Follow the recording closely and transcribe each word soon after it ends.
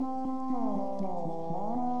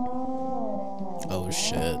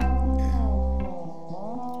shit.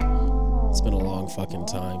 It's been a long fucking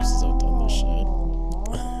time since I've done this shit.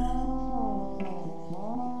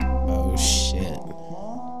 Oh shit.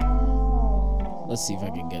 Let's see if I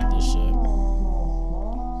can get this shit.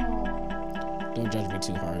 Don't judge me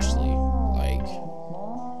too harshly. Like,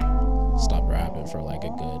 stop rapping for like a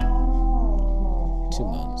good 2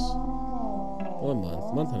 months. 1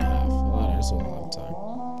 month, month and a half. That's a long time.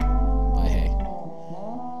 But hey,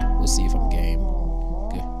 we'll see if I'm game.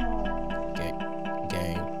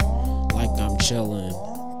 Game. Like I'm chillin',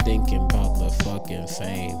 thinking about the fucking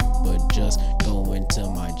fame, but just going to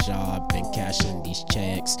my job and cashing these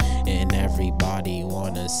checks. And everybody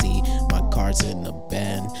wanna see my cards in the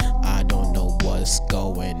bend. I don't know what's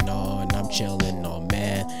going on. I'm chillin' on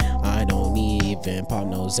man. I don't even pop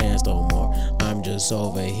no Zans no more. I'm just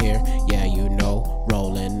over here, yeah, you know,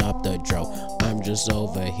 rolling up the dro. I'm just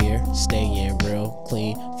over here, staying real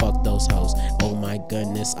clean. Fuck those hoes. Oh my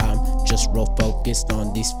goodness, I'm just real focused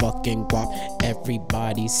on these fucking guap.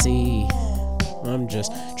 Everybody see, I'm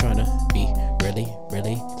just trying to be really,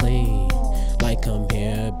 really clean. Like I'm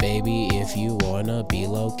here, baby, if you wanna be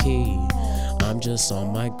low key. I'm just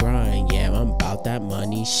on my grind, yeah, I'm about that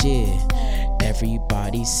money shit.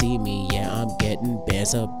 Everybody see me, yeah, I'm getting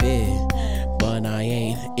bands a bit, but I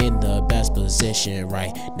ain't in the best position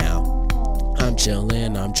right now. I'm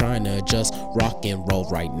chillin', I'm trying to just rock and roll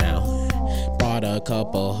right now. Brought a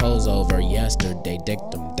couple hoes over yesterday,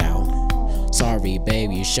 dicked them down. Sorry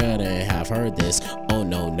baby, you shouldn't have heard this, oh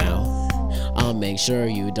no now. I'll make sure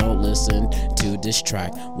you don't listen to this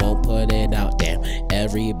track, won't put it out, damn.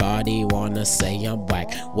 Everybody wanna say I'm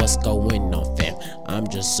whack, what's going on fam? I'm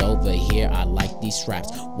just over here, I like these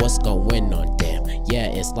raps, what's going on damn? Yeah,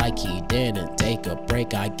 it's like he didn't take a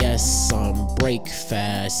break, I guess I'm break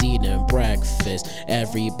fast, eating breakfast.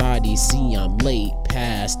 Everybody see I'm late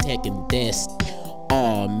past taking this.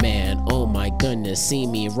 Oh man, oh my goodness, see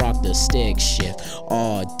me rock the stick shift.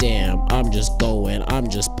 Oh damn, I'm just potent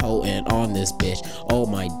on this bitch. Oh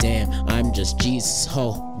my damn, I'm just Jesus.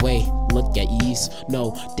 Oh wait, look at Yeezus.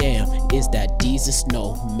 No, damn, is that Jesus?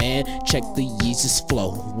 No, man, check the Yeezus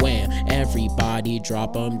flow. Wham, everybody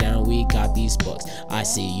drop them down, we got these books. I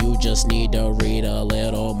see you just need to read a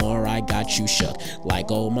little more, I got you shook. Like,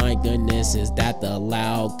 oh my goodness, is that the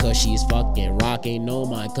loud? Cause she's fucking rocking, oh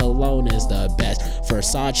my cologne is the best.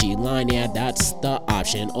 Versace line, yeah, that's the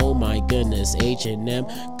option. Oh my goodness, H&M,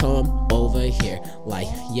 come over here. Like,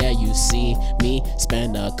 yeah, you see me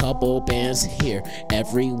spend a couple bands here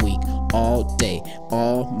every week, all day.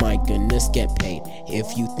 Oh my goodness, get paid.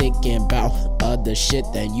 If you thinking about other shit,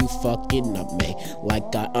 then you fucking up, mate.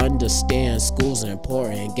 Like, I understand school's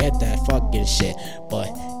important, get that fucking shit,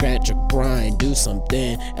 but grant your grind, do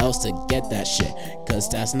something else to get that shit, cause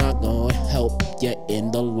that's not gonna help you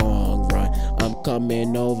in the long run. I'm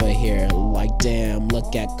coming over here like, damn,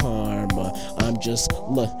 look at karma. I'm just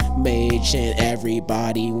mage and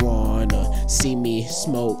everybody wanna see me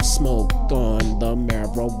smoke on the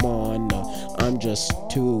marijuana. I'm just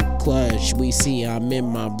too clutch, we see I'm in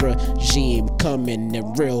my regime, coming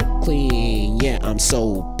in real clean. Yeah, I'm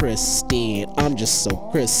so pristine, I'm just so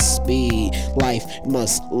crispy. Life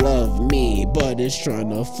must love me, but it's trying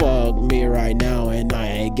to fuck me right now, and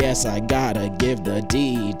I guess I gotta give the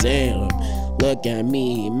D. Damn, look at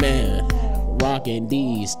me, man, rocking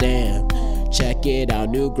these, damn. Check it out,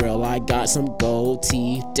 new grill, I got some gold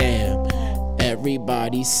teeth, damn.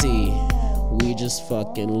 Everybody see, we just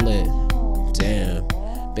fucking lit. Damn,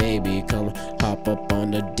 baby, come hop up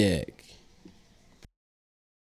on the dick.